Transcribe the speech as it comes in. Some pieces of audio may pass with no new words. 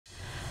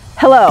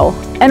Hello,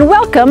 and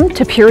welcome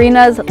to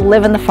Purina's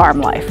Livin the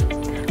Farm Life.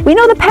 We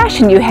know the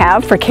passion you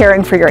have for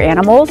caring for your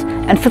animals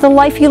and for the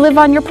life you live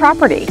on your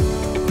property.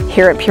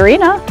 Here at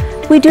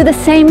Purina, we do the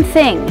same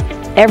thing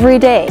every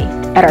day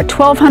at our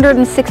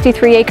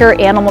 1,263-acre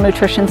Animal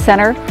Nutrition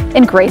Center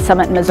in Gray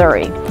Summit,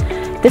 Missouri.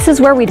 This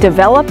is where we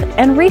develop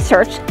and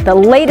research the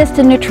latest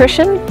in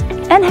nutrition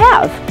and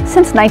have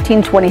since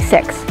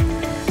 1926.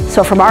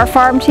 So from our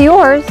farm to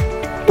yours,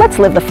 let's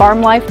live the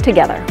farm life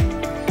together.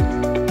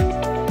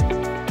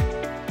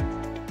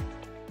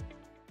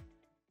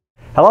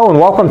 Hello and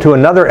welcome to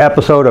another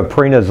episode of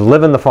Purina's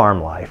Livin the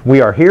Farm Life. We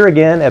are here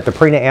again at the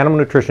Purina Animal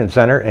Nutrition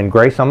Center in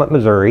Gray Summit,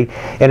 Missouri,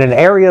 in an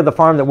area of the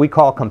farm that we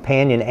call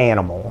companion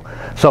animal.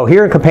 So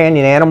here in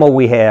companion animal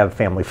we have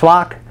family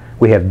flock,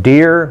 we have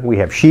deer, we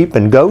have sheep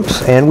and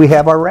goats, and we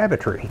have our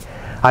rabbitry.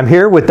 I'm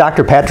here with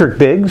Dr. Patrick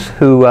Biggs,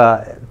 who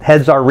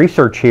heads our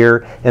research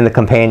here in the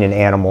companion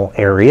animal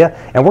area,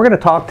 and we're going to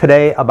talk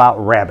today about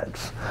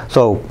rabbits.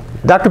 So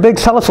Dr.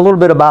 Biggs, tell us a little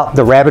bit about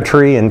the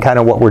rabbitry and kind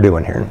of what we're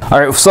doing here.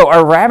 All right, so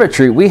our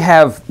rabbitry, we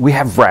have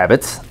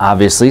rabbits,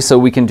 obviously, so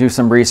we can do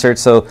some research.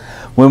 So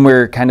when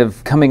we're kind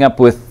of coming up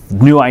with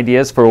new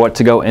ideas for what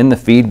to go in the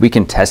feed, we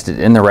can test it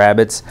in the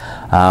rabbits.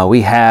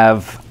 We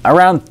have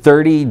around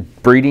 30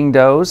 breeding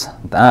does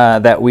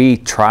that we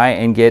try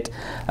and get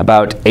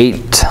about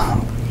 8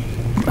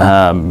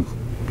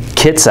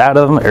 kits out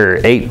of them, or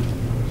 8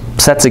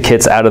 sets of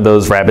kits out of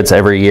those rabbits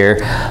every year.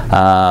 You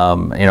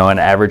know, an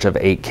average of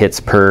 8 kits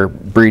per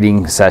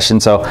breeding session.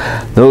 So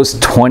those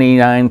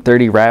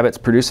 30 rabbits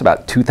produce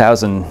about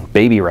 2,000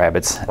 baby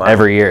rabbits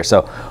every year.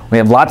 So we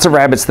have lots of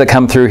rabbits that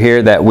come through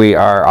here that we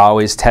are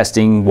always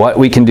testing what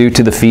we can do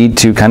to the feed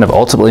to kind of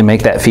ultimately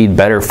make that feed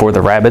better for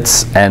the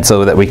rabbits, and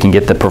so that we can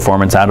get the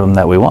performance out of them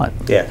that we want.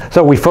 Yeah.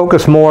 So we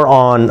focus more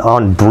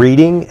on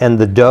breeding and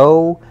the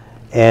doe,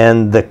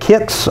 and the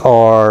kits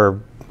are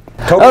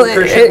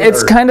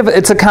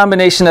it's a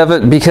combination of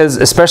it, because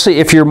especially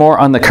if you're more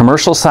on the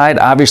commercial side,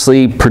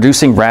 obviously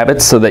producing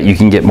rabbits so that you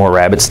can get more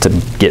rabbits to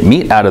get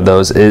meat out of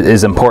those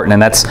is important,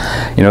 and that's,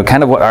 you know,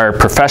 kind of what our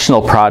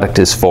professional product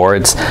is for.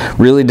 It's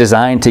really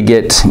designed to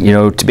get, you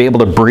know, to be able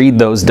to breed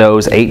those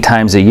does 8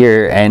 times a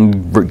year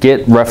and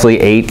get roughly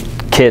 8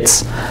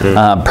 kits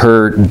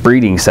per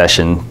breeding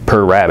session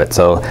per rabbit.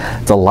 So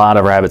it's a lot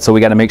of rabbits. So we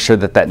got to make sure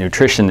that that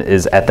nutrition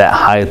is at that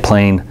high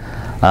plane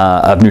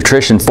of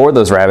nutrition for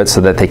those rabbits so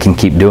that they can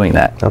keep doing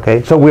that.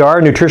 Okay, so we are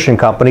a nutrition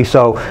company,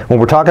 so when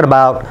we're talking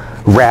about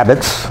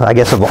rabbits, I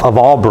guess of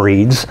all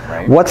breeds,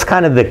 what's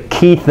kind of the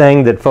key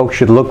thing that folks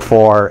should look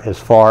for as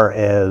far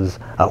as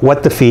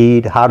what to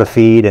feed, how to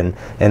feed, and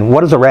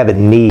what does a rabbit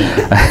need?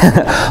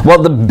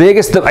 Well, I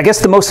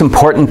guess the most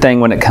important thing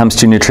when it comes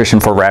to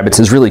nutrition for rabbits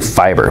is really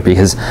fiber,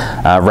 because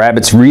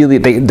rabbits really,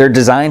 they're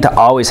designed to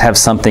always have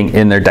something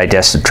in their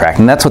digestive tract,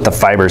 and that's what the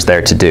fiber is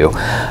there to do.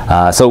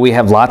 So we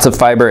have lots of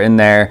fiber in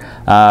there.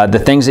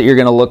 The things that you're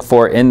going to look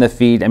for in the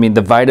feed, I mean,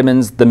 the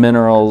vitamins, the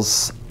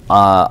minerals,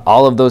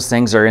 all of those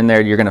things are in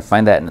there. You're going to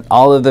find that in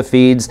all of the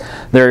feeds.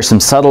 There are some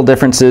subtle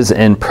differences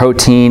in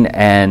protein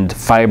and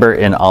fiber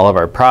in all of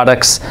our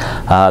products.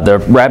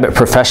 The Rabbit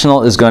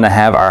Professional is going to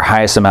have our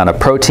highest amount of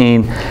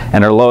protein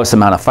and our lowest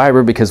amount of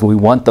fiber, because we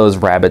want those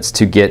rabbits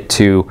to get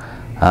to,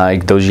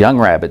 those young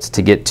rabbits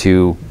to get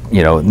to,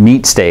 you know,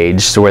 meat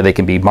stage, so where they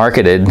can be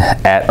marketed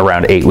at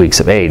around 8 weeks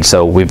of age.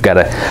 So we've got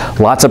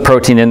lots of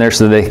protein in there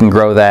so they can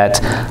grow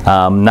that.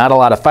 Not a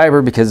lot of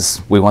fiber,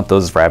 because we want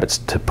those rabbits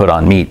to put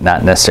on meat,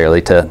 not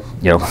necessarily to,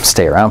 you know,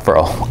 stay around for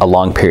a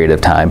long period of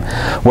time.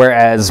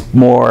 Whereas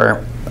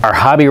our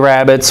hobby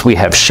rabbits, we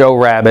have show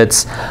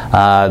rabbits.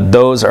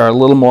 Those are a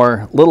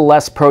little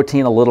less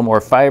protein, a little more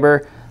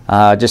fiber.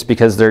 Just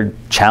because they're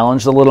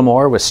challenged a little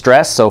more with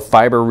stress. So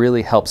fiber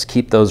really helps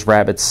keep those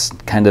rabbits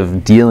kind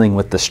of dealing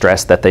with the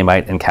stress that they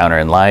might encounter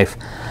in life.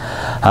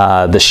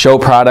 The show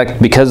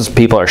product, because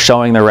people are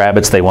showing their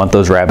rabbits, they want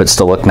those rabbits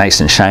to look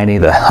nice and shiny.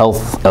 The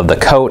health of the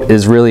coat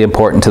is really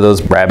important to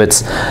those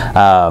rabbits.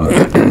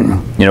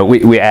 You know,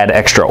 we add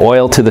extra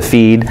oil to the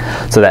feed,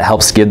 so that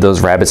helps give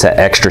those rabbits that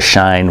extra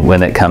shine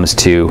when it comes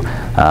to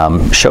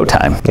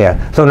showtime.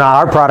 Yeah. So now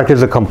our product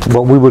is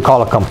what we would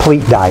call a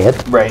complete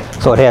diet. Right.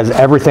 So it has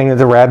everything that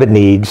the rabbit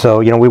needs. So,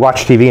 you know, we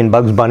watch TV and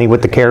Bugs Bunny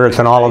with the carrots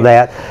and all of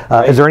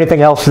that. Is there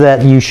anything else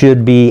that you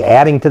should be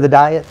adding to the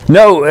diet?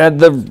 No,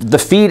 the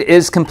feed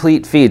is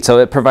complete feed. So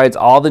it provides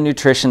all the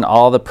nutrition,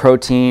 all the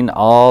protein,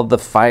 all the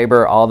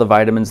fiber, all the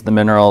vitamins, the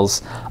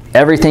minerals.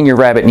 Everything your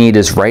rabbit needs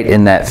is right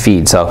in that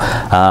feed. So,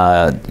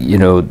 you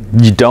know,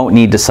 you don't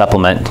need to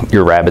supplement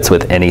your rabbits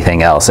with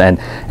anything else. And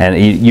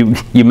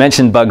you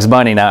mentioned Bugs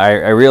Bunny. Now,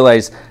 I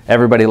realize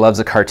everybody loves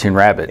a cartoon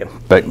rabbit,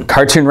 but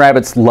cartoon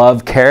rabbits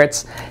love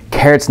carrots.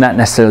 Carrots not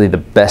necessarily the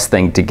best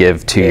thing to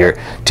give to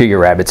your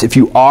rabbits. If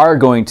you are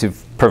going to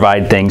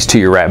provide things to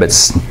your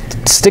rabbits,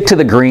 stick to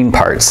the green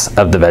parts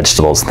of the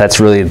vegetables.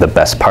 That's really the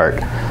best part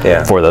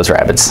for those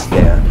rabbits.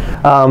 Yeah.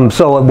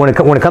 So when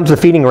it comes to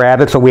feeding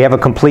rabbits, so we have a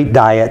complete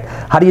diet.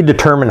 How do you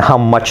determine how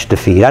much to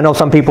feed? I know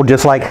some people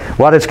just like,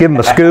 well, let's give them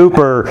a scoop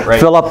or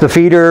fill up the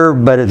feeder,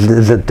 but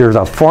there's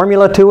a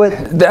formula to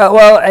it?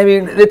 Well, I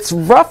mean, it's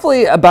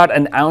roughly about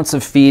an ounce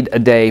of feed a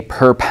day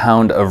per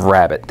pound of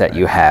rabbit that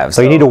you have.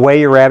 So you need to weigh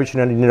your rabbits,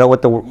 you need to know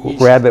what the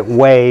rabbit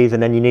weighs,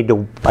 and then you need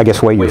to, I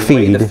guess, weigh your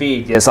feed. The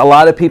feed. Yes, a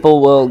lot of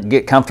people will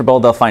get comfortable,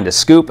 they'll find a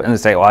scoop and they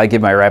say, well, I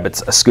give my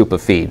rabbits a scoop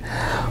of feed.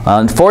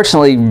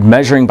 Unfortunately,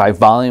 measuring by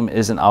volume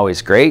isn't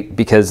always great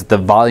because the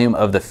volume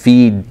of the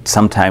feed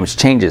sometimes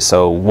changes.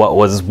 So what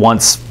was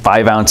once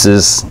 5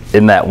 ounces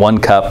in that one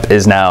cup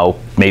is now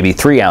maybe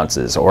 3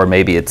 ounces, or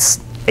maybe it's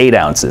 8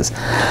 ounces.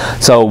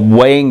 So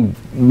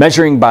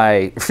measuring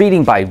by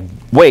feeding by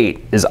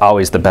weight is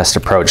always the best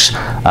approach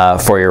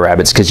for your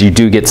rabbits, because you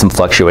do get some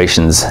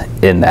fluctuations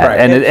in that. Right.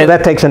 And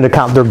that takes into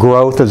account their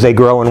growth. As they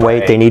grow in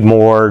weight, they need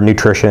more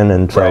nutrition,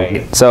 and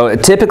so. So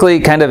typically,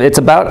 it's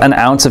about an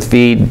ounce of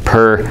feed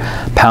per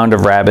pound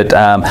of rabbit.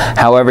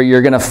 However,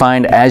 you're going to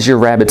find as your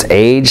rabbits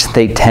age,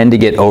 they tend to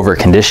get over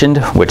conditioned,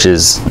 which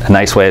is a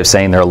nice way of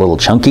saying they're a little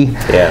chunky.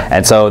 Yeah.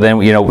 And so then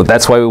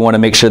that's why we want to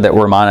make sure that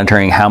we're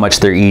monitoring how much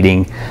they're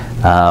eating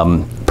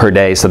per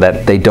day, so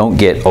that they don't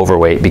get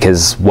overweight,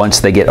 because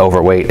once they get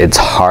overweight, it's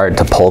hard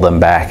to pull them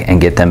back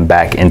and get them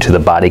back into the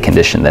body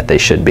condition that they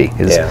should be.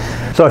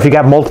 Yeah. So if you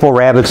got multiple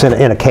rabbits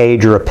in a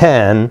cage or a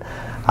pen,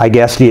 I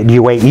guess, do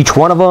you weigh each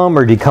one of them,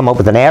 or do you come up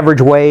with an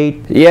average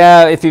weight?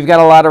 Yeah, if you've got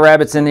a lot of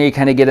rabbits in there, you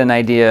kind of get an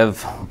idea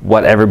of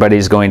what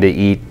everybody's going to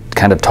eat,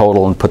 kind of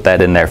total, and put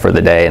that in there for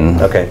the day. And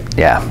okay.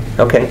 Yeah.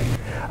 Okay.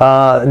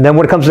 Then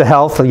when it comes to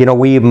health,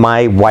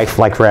 my wife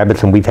likes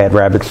rabbits, and we've had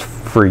rabbits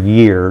for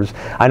years.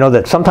 I know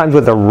that sometimes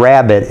with a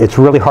rabbit, it's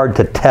really hard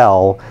to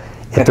tell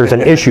if there's an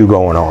issue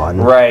going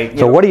on. Right.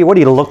 So what do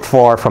you look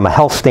for from a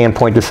health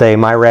standpoint to say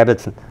my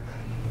rabbit's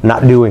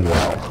not doing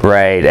well?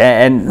 Right.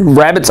 And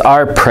rabbits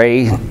are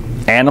prey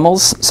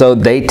animals, so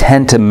they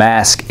tend to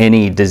mask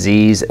any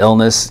disease,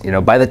 illness.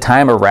 By the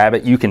time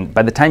you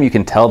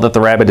can tell that the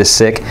rabbit is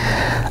sick,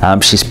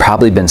 she's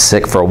probably been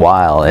sick for a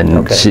while,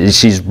 and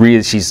she's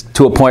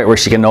to a point where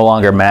she can no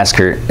longer mask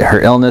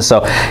her illness.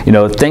 So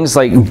things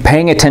like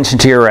paying attention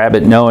to your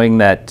rabbit, knowing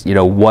that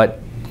what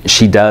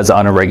she does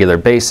on a regular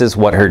basis,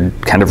 what her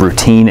kind of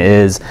routine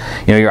is.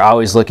 You're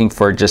always looking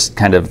for just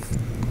kind of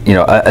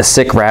a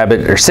sick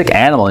rabbit or sick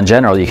animal in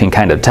general. You can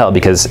kind of tell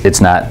because it's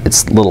a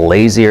little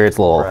lazier, it's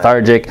a little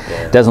lethargic,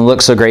 doesn't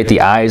look so great,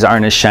 the eyes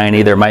aren't as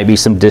shiny, there might be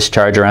some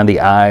discharge around the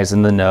eyes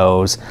and the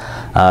nose.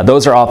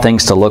 Those are all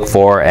things to look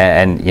for,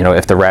 and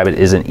if the rabbit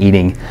isn't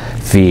eating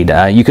feed.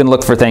 You can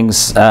look for things,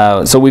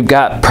 so we've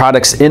got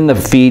products in the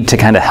feed to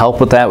kind of help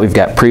with that. We've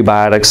got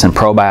prebiotics and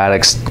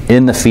probiotics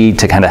in the feed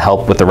to kind of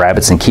help with the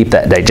rabbits and keep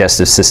that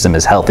digestive system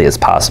as healthy as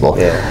possible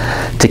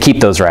to keep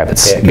those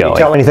rabbits going. Can you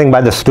tell anything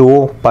by the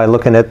stool, by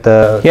looking at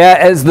the... Yeah,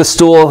 as the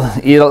stool,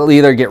 it'll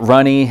either get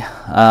runny,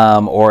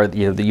 or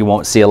you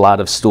won't see a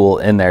lot of stool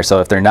in there. So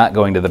if they're not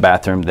going to the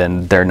bathroom,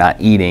 then they're not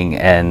eating,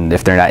 and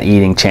if they're not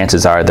eating,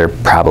 chances are they're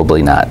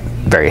probably not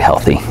very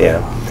healthy.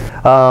 Yeah.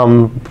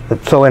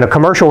 So in a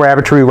commercial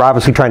rabbitry, we're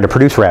obviously trying to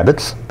produce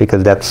rabbits,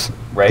 because that's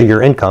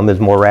your income is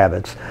more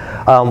rabbits.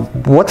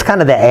 What's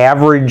kind of the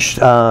average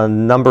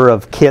number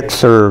of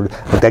kits, or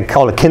what they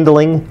call it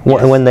kindling,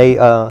 when they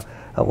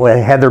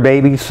had their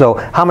babies? So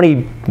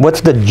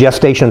what's the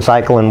gestation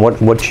cycle, and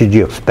what should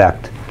you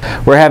expect?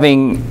 We're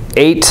having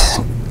 8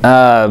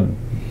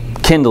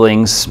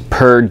 kindlings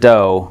per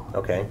doe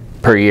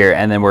per year,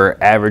 and then we're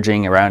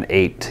averaging around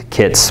 8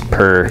 kits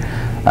per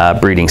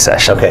breeding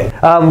session. Okay.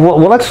 Well,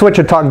 let's switch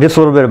and talk just a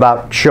little bit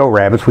about show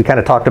rabbits. We kind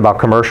of talked about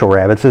commercial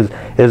rabbits.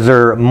 Is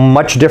there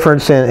much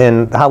difference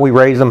in how we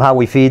raise them, how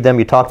we feed them?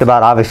 You talked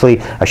about, obviously,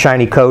 a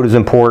shiny coat is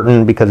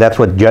important because that's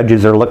what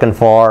judges are looking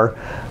for.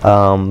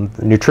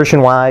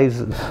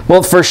 Nutrition-wise?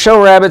 Well, for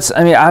show rabbits,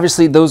 I mean,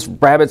 obviously those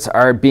rabbits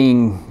are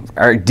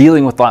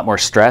dealing with a lot more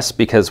stress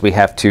because we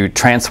have to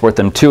transport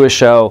them to a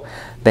show.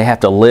 They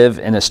have to live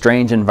in a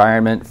strange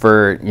environment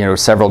for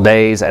several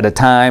days at a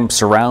time,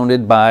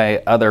 surrounded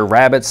by other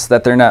rabbits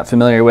that they're not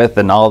familiar with,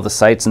 and all of the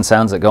sights and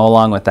sounds that go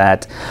along with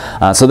that.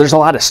 So there's a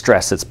lot of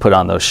stress that's put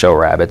on those show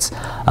rabbits.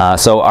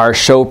 So our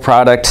show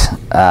product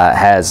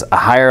has a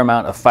higher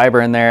amount of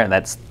fiber in there, and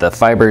that's the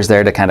fibers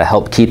there to kind of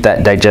help keep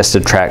that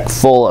digestive tract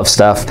full of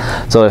stuff.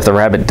 So if the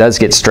rabbit does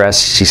get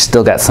stressed, she's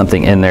still got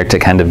something in there to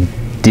kind of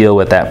deal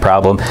with that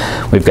problem.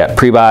 We've got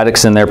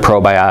prebiotics in there,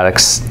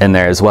 probiotics in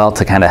there as well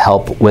to kind of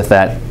help with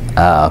that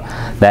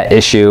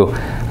issue.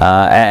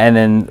 And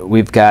then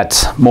we've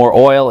got more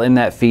oil in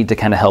that feed to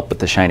kind of help with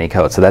the shiny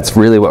coat. So that's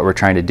really what we're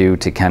trying to do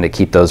to kind of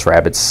keep those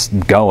rabbits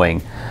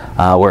going.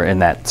 We're in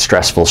that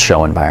stressful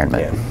show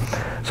environment.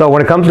 Yeah. So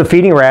when it comes to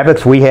feeding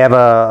rabbits, we have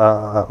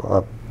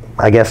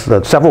I guess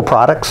several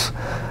products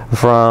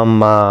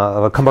from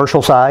a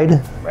commercial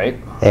side,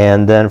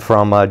 and then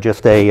from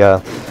just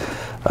a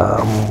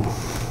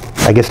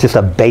I guess just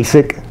a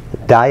basic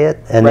diet,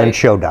 and then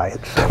show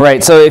diets.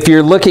 Right. So if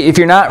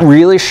you're not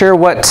really sure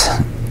what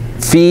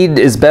feed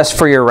is best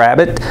for your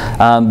rabbit,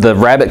 the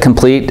Rabbit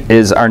Complete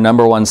is our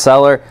 #1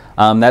 seller.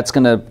 That's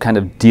going to kind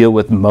of deal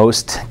with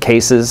most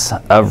cases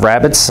of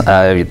rabbits.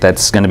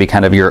 That's going to be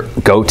kind of your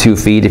go-to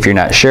feed if you're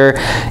not sure.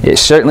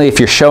 Certainly if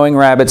you're showing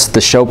rabbits,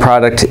 the show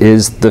product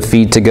is the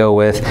feed to go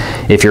with.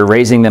 If you're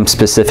raising them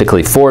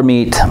specifically for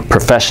meat,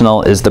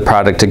 Professional is the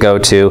product to go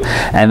to.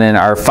 And then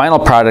our final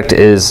product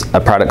is a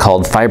product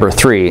called Fiber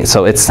 3.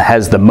 So it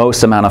has the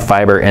most amount of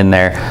fiber in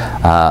there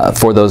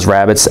for those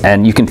rabbits,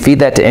 and you can feed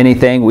that to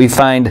anything. We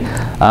find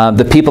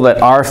the people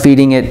that are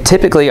feeding it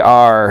typically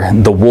are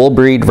the wool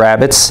breed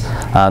rabbits.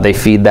 They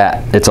feed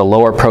that. It's a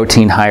lower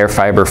protein, higher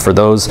fiber for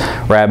those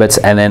rabbits,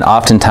 and then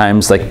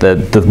oftentimes like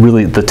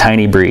the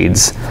tiny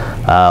breeds,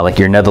 like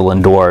your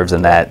Netherland dwarves,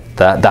 and that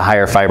the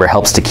higher fiber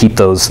helps to keep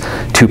those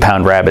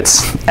 2-pound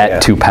rabbits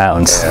at 2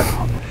 pounds.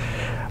 Yeah.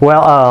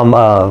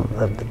 Well,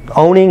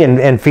 owning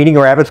and feeding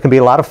rabbits can be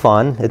a lot of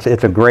fun.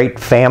 It's a great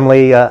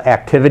family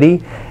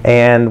activity,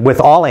 and with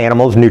all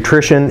animals,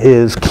 nutrition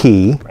is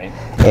key. Right.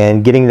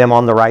 And getting them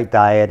on the right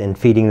diet and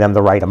feeding them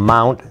the right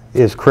amount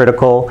is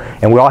critical.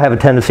 And we all have a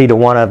tendency to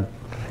want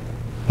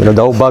to,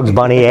 the old Bugs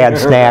Bunny, add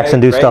snacks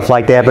and do stuff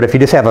like that. But if you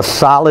just have a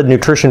solid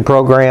nutrition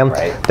program,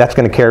 that's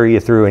going to carry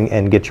you through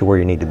and get you where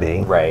you need to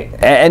be. Right.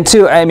 And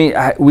two, I mean,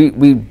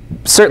 we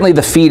certainly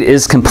the feed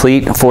is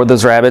complete for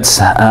those rabbits.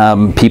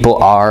 People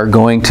are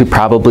going to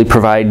probably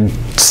provide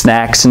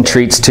snacks and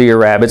treats to your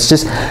rabbits.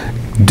 Just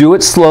do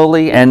it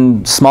slowly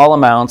and small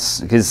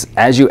amounts, because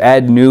as you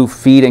add new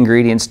feed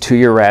ingredients to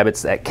your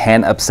rabbits, that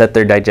can upset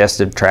their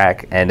digestive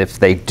tract. And if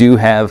they do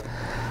have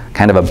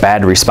kind of a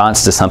bad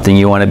response to something,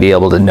 you want to be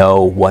able to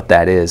know what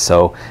that is.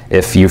 So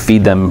if you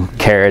feed them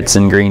carrots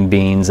and green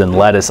beans and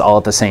lettuce all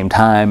at the same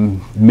time,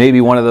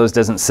 maybe one of those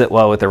doesn't sit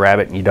well with the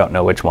rabbit and you don't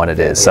know which one it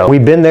is. So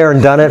we've been there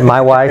and done it.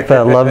 My wife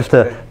loves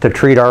to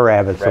treat our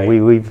rabbits, so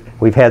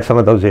we've had some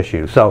of those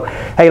issues. So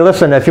hey,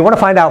 listen, if you want to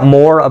find out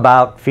more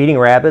about feeding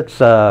rabbits,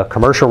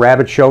 commercial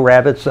rabbits, show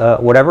rabbits,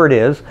 whatever it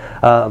is,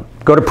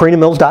 go to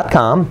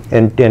PurinaMills.com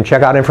and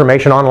check out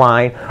information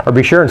online, or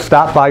be sure and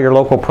stop by your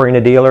local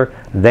Purina dealer.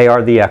 They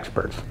are the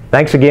experts.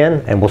 Thanks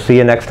again, and we'll see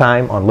you next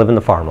time on Livin'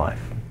 the Farm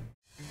Life.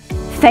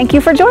 Thank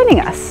you for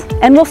joining us,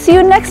 and we'll see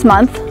you next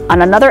month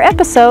on another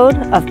episode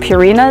of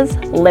Purina's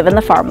Livin'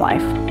 the Farm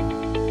Life.